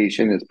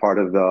certification as part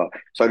of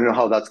so I don't know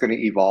how that's going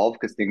to evolve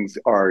because things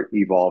are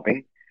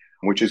evolving,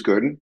 which is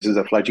good. This is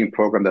a fledgling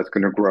program that's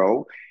going to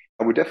grow.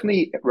 I would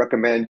definitely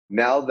recommend,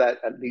 now that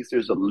at least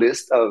there's a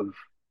list of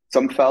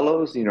some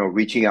fellows,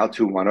 reaching out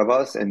to one of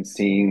us and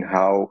seeing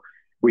how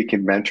we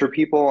can mentor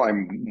people.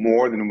 I'm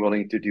more than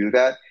willing to do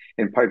that.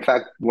 In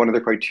fact, one of the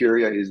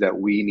criteria is that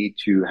we need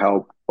to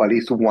help at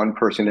least one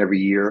person every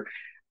year.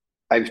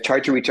 I've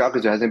tried to reach out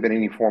because there hasn't been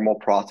any formal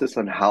process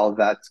on how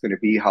that's going to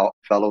be, how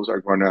fellows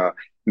are going to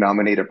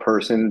nominate a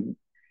person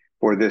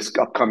for this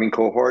upcoming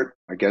cohort.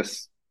 I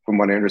guess from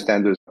what I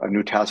understand, there's a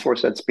new task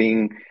force that's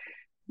being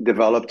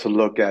developed to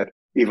look at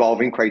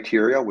evolving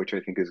criteria, which I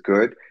think is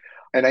good.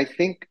 And I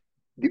think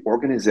the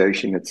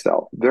organization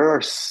itself, there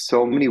are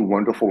so many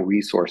wonderful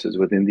resources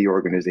within the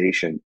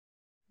organization.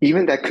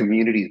 Even that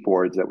community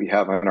boards that we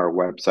have on our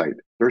website,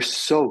 they're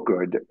so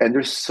good and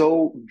they're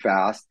so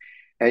vast.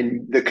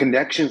 And the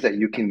connections that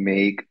you can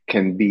make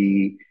can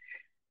be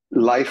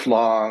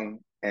lifelong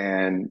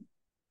and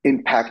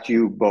impact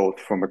you both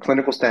from a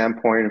clinical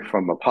standpoint,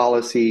 from a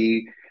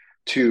policy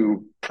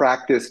to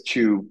practice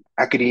to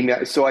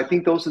academia. So I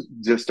think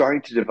they're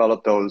starting to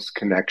develop those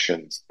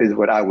connections is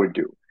what I would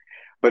do.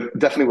 But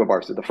definitely what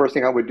Barb said, the first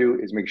thing I would do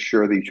is make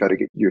sure that you try to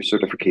get your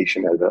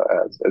certification as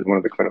one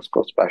of the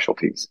clinical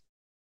specialties.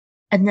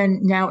 And then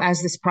now,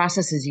 as this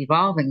process is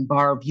evolving,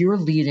 Barb, you're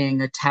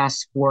leading a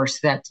task force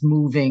that's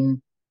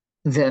moving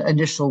the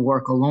initial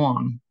work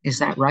along. Is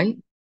that right?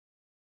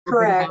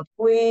 Correct.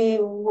 We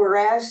were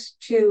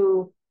asked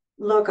to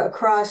look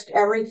across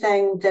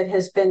everything that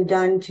has been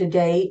done to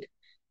date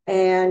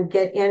and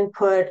get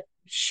input.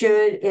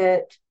 Should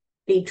it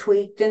be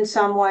tweaked in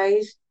some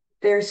ways?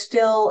 There's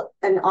still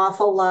an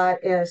awful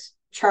lot, as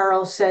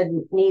Charles said,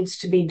 needs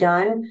to be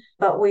done,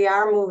 but we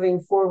are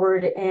moving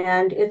forward,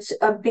 and it's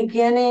a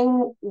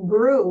beginning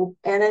group,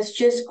 and it's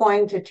just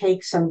going to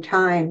take some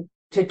time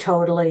to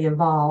totally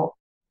evolve.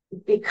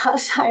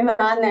 Because I'm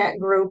on that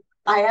group,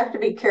 I have to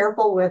be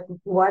careful with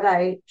what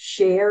I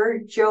share,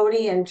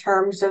 Jody, in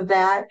terms of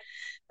that.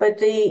 But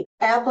the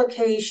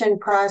application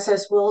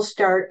process will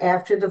start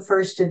after the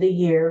first of the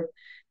year,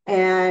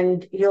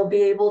 and you'll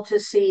be able to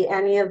see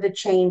any of the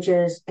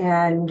changes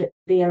and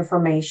the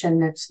information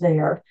that's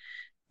there.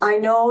 I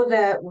know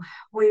that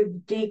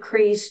we've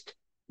decreased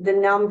the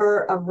number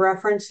of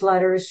reference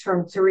letters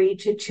from 3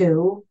 to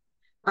 2.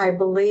 I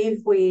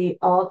believe we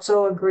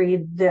also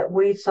agreed that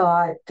we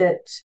thought that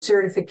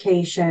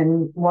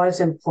certification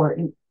was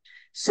important.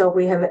 So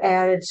we have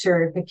added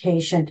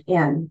certification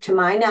in, to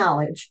my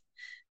knowledge,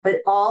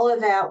 but all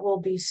of that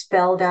will be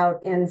spelled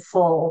out in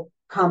full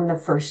come the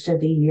first of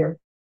the year.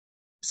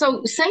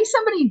 So say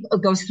somebody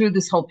goes through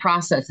this whole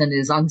process and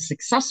is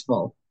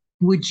unsuccessful.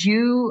 Would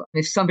you,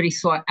 if somebody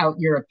sought out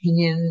your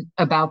opinion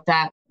about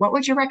that, what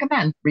would you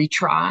recommend?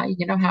 Retry?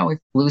 You know how if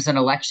you lose an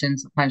election,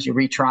 sometimes you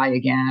retry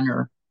again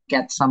or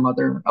get some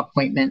other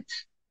appointment.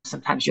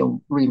 Sometimes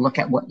you'll relook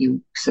at what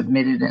you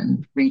submitted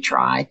and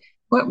retry.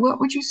 What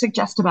would you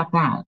suggest about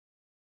that?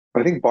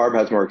 I think Barb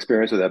has more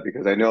experience with that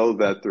because I know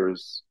that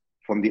there's,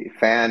 from the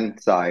fan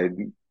side,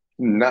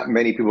 not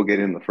many people get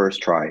in the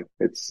first try.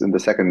 It's in the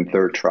second and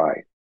third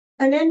try.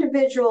 An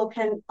individual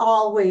can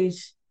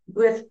always,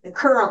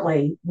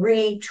 currently,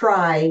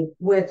 retry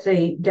with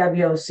the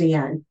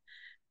WOCN.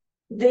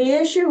 The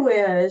issue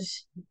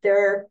is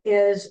there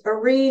is a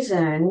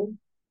reason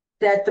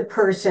that the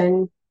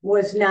person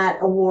was not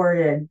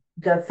awarded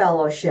the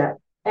fellowship.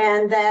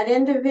 And that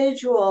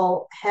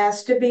individual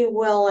has to be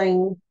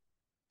willing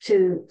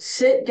to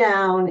sit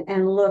down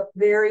and look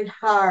very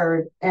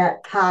hard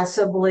at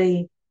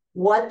possibly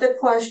what the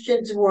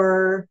questions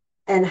were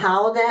and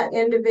how that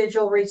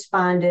individual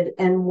responded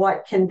and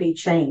what can be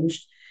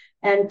changed.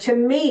 And to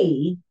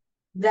me,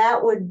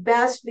 that would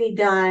best be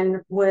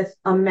done with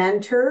a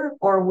mentor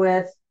or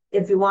with,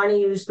 if you want to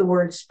use the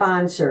word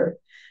sponsor.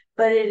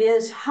 But it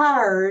is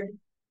hard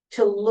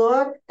to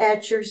look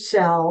at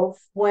yourself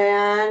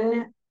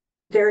when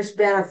there's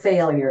been a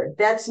failure.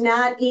 That's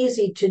not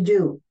easy to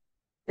do.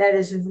 That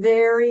is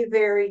very,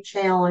 very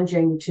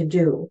challenging to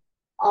do.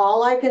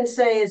 All I can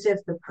say is if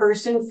the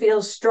person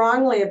feels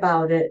strongly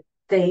about it,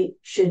 they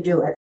should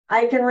do it.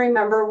 I can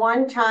remember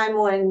one time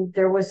when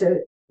there was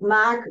a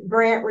mock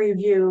grant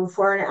review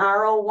for an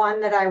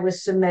R01 that I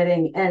was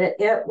submitting, and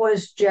it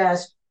was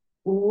just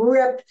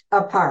ripped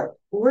apart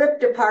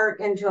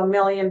into a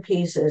million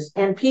pieces.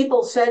 And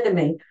people said to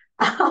me,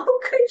 how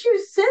could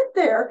you sit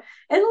there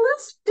and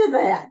listen to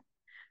that?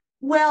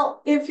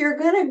 Well, if you're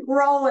going to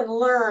grow and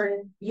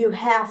learn, you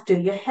have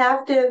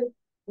to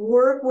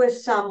work with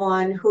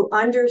someone who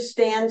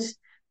understands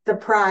the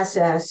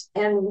process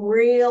and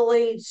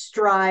really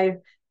strive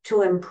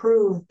to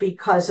improve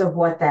because of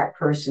what that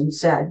person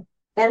said.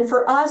 And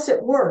for us,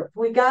 it worked.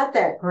 We got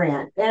that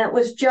grant, and it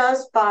was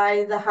just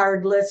by the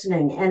hard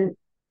listening. And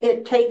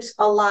it takes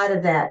a lot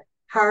of that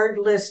hard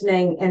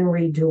listening and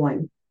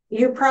redoing.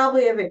 You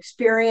probably have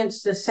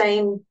experienced the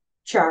same,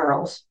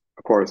 Charles.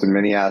 Of course, in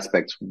many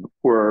aspects,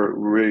 we're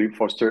really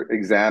forced to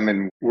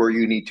examine where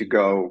you need to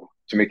go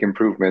to make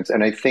improvements.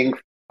 And I think,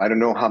 I don't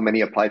know how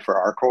many applied for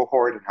our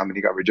cohort and how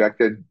many got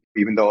rejected.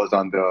 Even though I was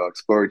on the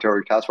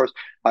exploratory task force,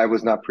 I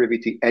was not privy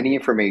to any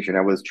information.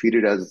 I was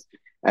treated as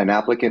an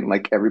applicant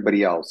like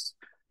everybody else.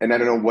 And I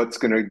don't know what's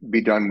going to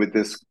be done with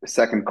this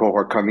second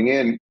cohort coming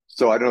in.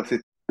 So I don't know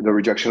if the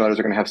rejection letters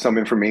are going to have some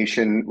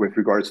information with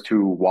regards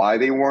to why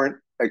they weren't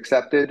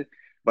accepted.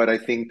 But I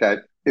think that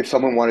if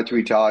someone wanted to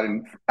reach out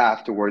and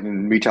afterward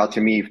and reach out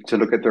to me to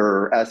look at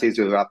their essays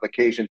or their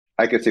application,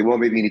 I could say, well,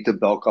 maybe you need to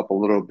bulk up a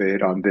little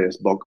bit on this,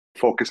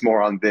 focus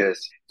more on this.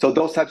 So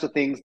those types of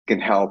things can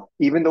help.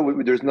 Even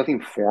though there's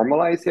nothing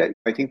formalized yet,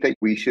 I think that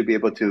we should be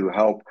able to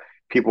help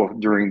people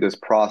during this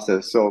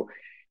process. So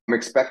I'm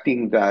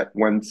expecting that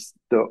once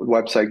the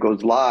website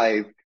goes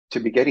live, to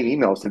be getting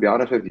emails, to be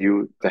honest with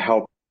you, to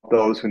help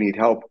those who need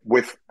help,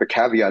 with the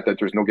caveat that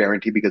there's no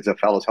guarantee because the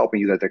fellow's helping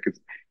you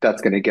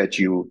that's going to get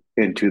you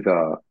into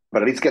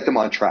but at least get them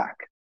on track.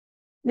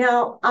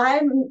 Now,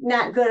 I'm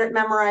not good at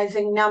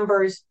memorizing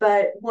numbers,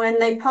 but when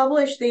they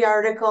published the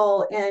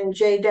article in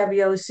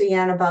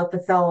JWOCN about the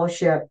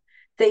fellowship,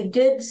 they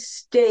did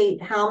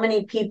state how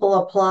many people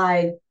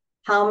applied,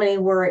 how many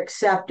were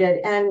accepted.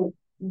 And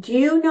do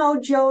you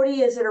know, Jody,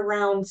 is it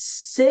around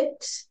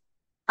 6?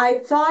 I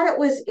thought it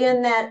was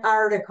in that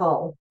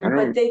article,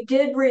 but they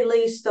did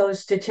release those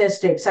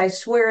statistics. I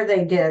swear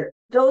they did.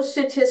 Those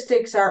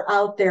statistics are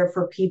out there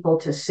for people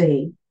to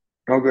see.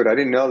 Oh, good. I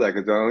didn't know that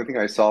because the only thing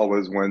I saw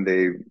was when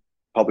they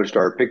published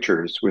our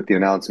pictures with the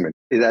announcement.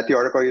 Is that the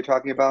article you're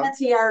talking about? That's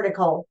the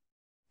article.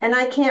 And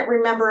I can't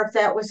remember if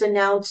that was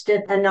announced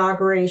at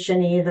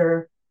inauguration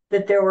either,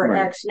 that there were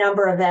Right. X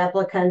number of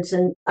applicants.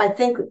 And I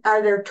think,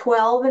 are there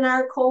 12 in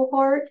our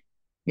cohort?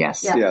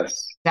 Yes. Yeah.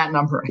 Yes. That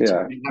number, I do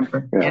Yeah.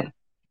 remember. Yeah. Yeah.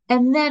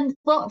 And then,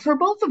 well, for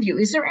both of you,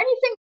 is there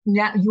anything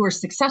now you were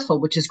successful,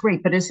 which is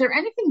great, but is there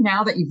anything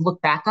now that you've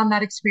looked back on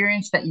that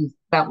experience that you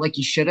felt like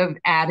you should have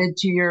added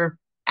to your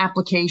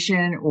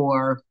application,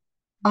 or,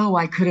 oh,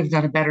 I could have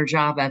done a better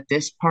job at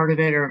this part of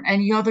it, or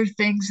any other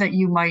things that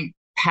you might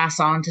pass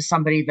on to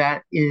somebody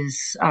that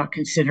is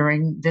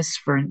considering this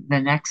for the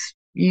next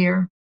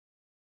year?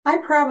 I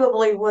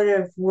probably would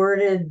have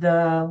worded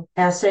the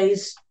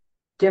essays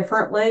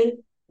differently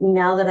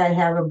now that I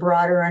have a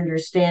broader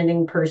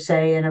understanding per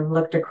se and have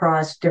looked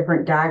across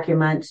different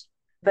documents.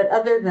 But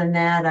other than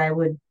that, I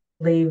would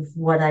leave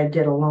what I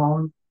did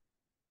alone.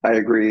 I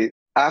agree.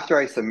 After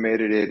I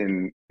submitted it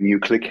and you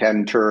click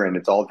enter and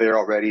it's all there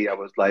already, I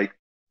was like,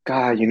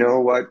 God, you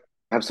know what?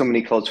 I have so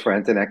many close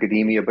friends in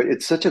academia, but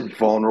it's such a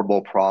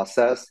vulnerable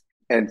process.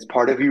 And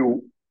part of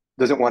you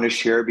doesn't want to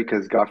share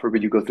because, God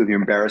forbid, you go through the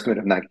embarrassment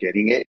of not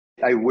getting it.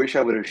 I wish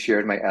I would have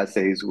shared my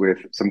essays with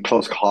some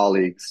close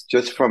colleagues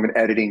just from an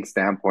editing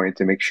standpoint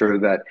to make sure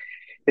that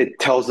it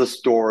tells a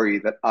story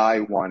that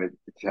I wanted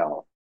to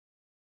tell.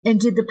 And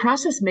did the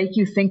process make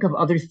you think of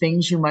other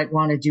things you might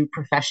want to do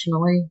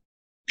professionally?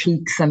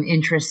 Pique some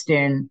interest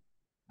in,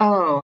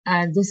 oh,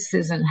 this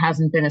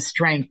hasn't been a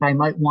strength. I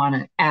might want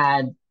to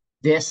add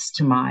this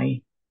to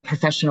my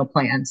professional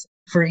plans.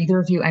 For either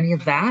of you, any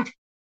of that?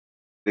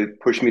 It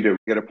pushed me to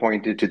get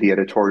appointed to the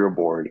editorial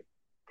board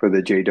for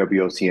the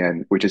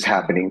JWOCN, which is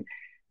happening.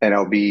 And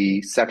I'll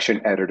be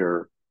section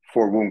editor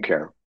for wound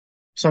care.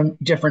 So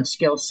different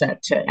skill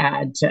set to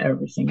add to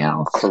everything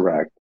else.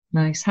 Correct.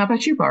 Nice. How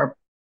about you, Barb?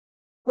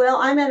 Well,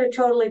 I'm at a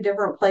totally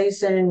different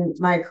place in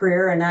my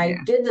career, and I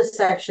did the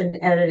section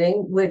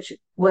editing, which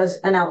was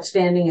an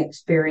outstanding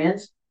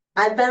experience.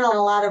 I've been on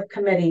a lot of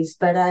committees,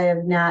 but I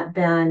have not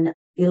been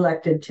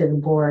elected to the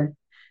board.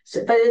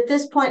 So, but at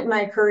this point in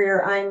my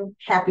career, I'm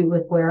happy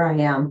with where I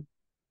am.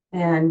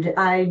 And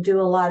I do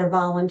a lot of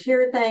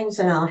volunteer things,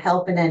 and I'll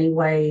help in any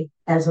way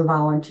as a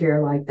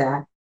volunteer like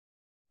that.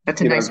 That's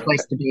a nice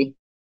place to be.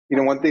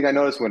 One thing I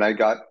noticed when I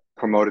got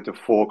promoted to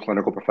full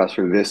clinical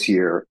professor this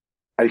year,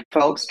 I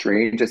felt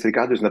strange. I said,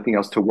 God, there's nothing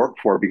else to work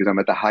for because I'm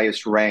at the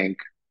highest rank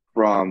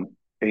from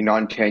a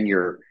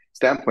non-tenure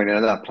standpoint. And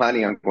I'm not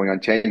planning on going on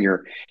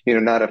tenure.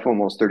 Not at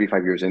almost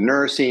 35 years in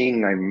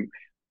nursing. I'm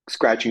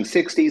scratching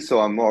 60. So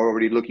I'm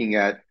already looking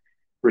at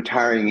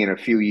retiring in a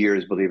few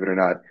years, believe it or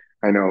not.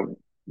 I know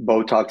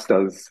Botox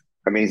does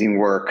amazing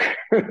work.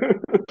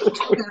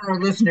 Our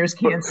listeners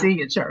can't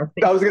see it, Charlie.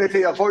 I was going to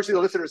say, unfortunately,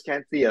 the listeners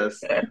can't see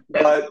us.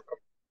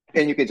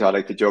 And you can tell I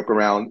like to joke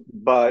around.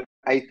 But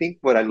I think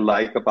what I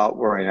like about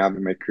where I am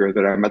in my career,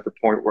 that I'm at the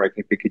point where I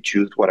can pick and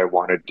choose what I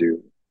want to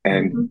do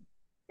and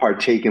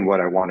partake in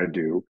what I want to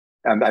do.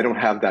 And I don't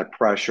have that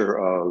pressure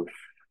of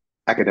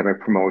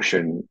academic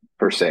promotion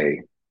per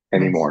se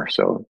anymore.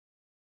 So,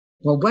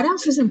 well, what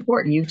else is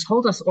important? You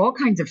told us all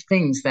kinds of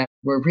things that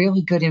were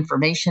really good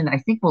information. I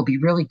think will be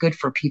really good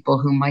for people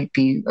who might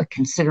be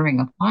considering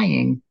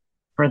applying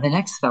for the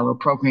next fellow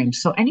program.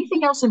 So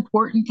anything else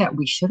important that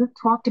we should have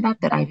talked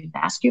about that I didn't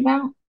ask you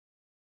about?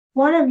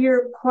 One of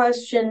your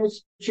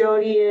questions,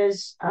 Jody,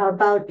 is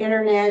about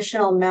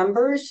international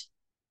members.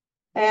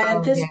 And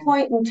at this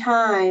point in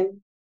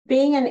time,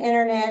 being an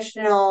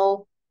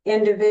international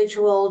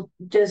individual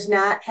does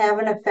not have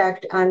an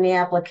effect on the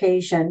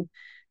application.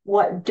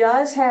 What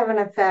does have an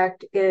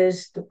effect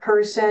is the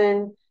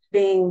person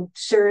being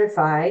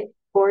certified,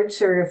 board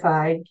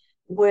certified,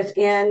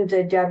 within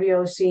the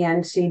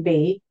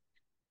WOCNCB,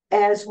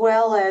 as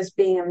well as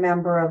being a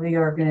member of the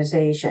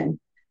organization.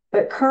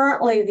 But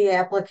currently, the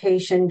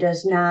application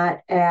does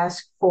not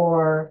ask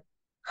for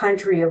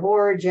country of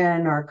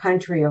origin or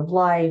country of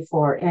life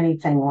or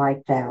anything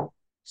like that.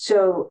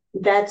 So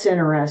that's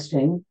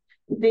interesting.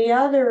 The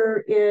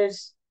other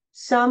is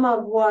some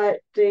of what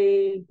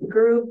the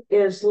group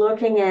is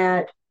looking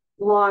at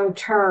long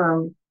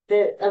term,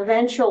 that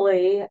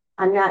eventually,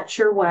 I'm not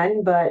sure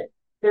when, but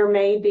there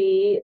may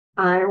be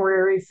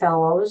honorary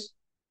fellows,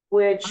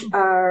 which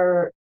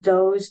are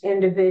those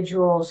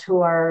individuals who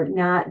are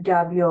not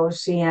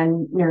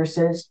WOCN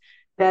nurses.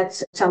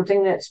 That's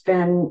something that's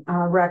been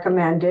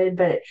recommended,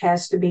 but it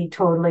has to be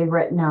totally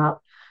written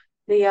up.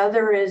 The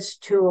other is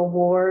to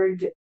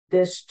award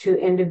this to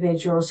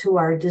individuals who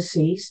are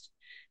deceased.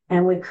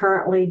 And we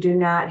currently do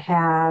not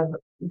have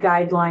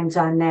guidelines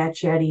on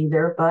that yet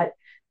either, but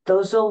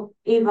those will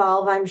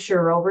evolve, I'm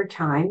sure, over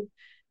time.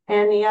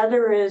 And the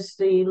other is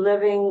the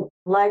living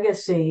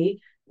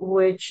legacy,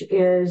 which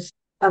is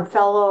a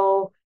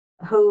fellow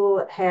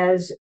who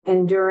has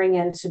enduring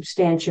and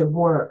substantive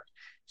work.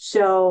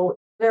 So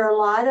there are a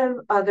lot of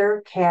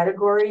other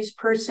categories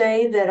per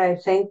se that I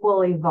think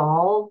will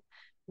evolve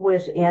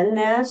within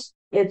this.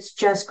 It's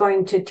just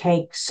going to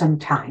take some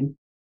time.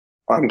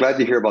 I'm glad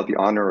to hear about the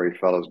honorary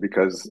fellows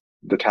because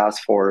the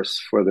task force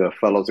for the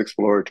Fellows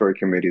Exploratory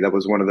Committee, that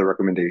was one of the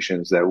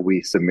recommendations that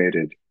we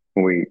submitted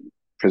when we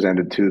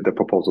presented to the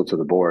proposal to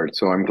the board.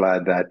 So I'm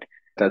glad that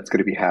that's going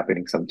to be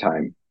happening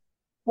sometime.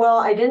 Well,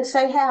 I didn't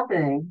say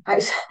happening. I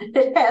said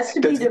it has to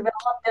be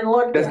developed and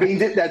looked at.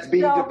 That's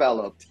being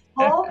developed.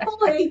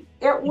 Hopefully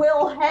it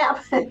will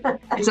happen.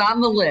 It's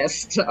on the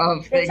list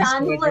of things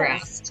to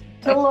address.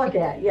 To look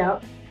at,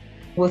 yep.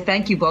 Well,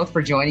 thank you both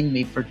for joining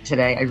me for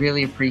today. I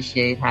really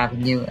appreciate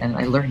having you, and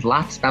I learned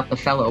lots about the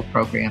fellow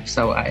program.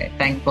 So I'm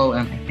thankful,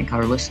 and I think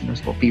our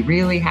listeners will be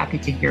really happy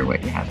to hear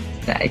what you have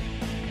to say.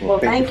 Well,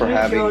 thank you,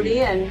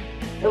 Jody, and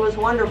it was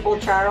wonderful,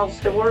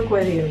 Charles, to work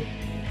with you.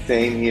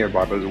 Same here,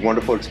 Barbara. It was a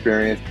wonderful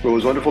experience. It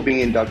was wonderful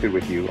being inducted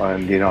with you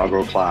on the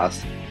inaugural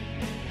class.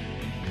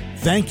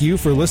 Thank you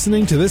for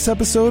listening to this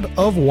episode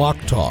of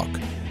WOC Talk.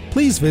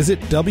 Please visit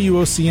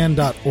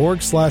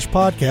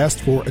WOCN.org/podcast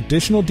for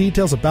additional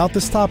details about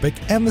this topic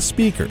and the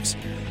speakers.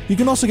 You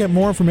can also get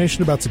more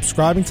information about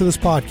subscribing to this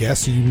podcast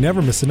so you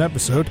never miss an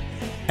episode,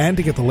 and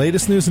to get the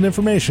latest news and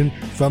information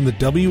from the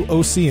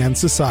WOCN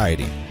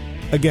Society.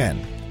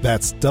 Again,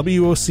 that's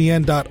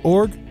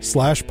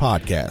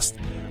WOCN.org/podcast.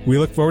 We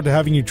look forward to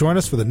having you join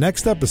us for the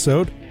next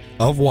episode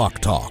of WOC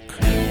Talk.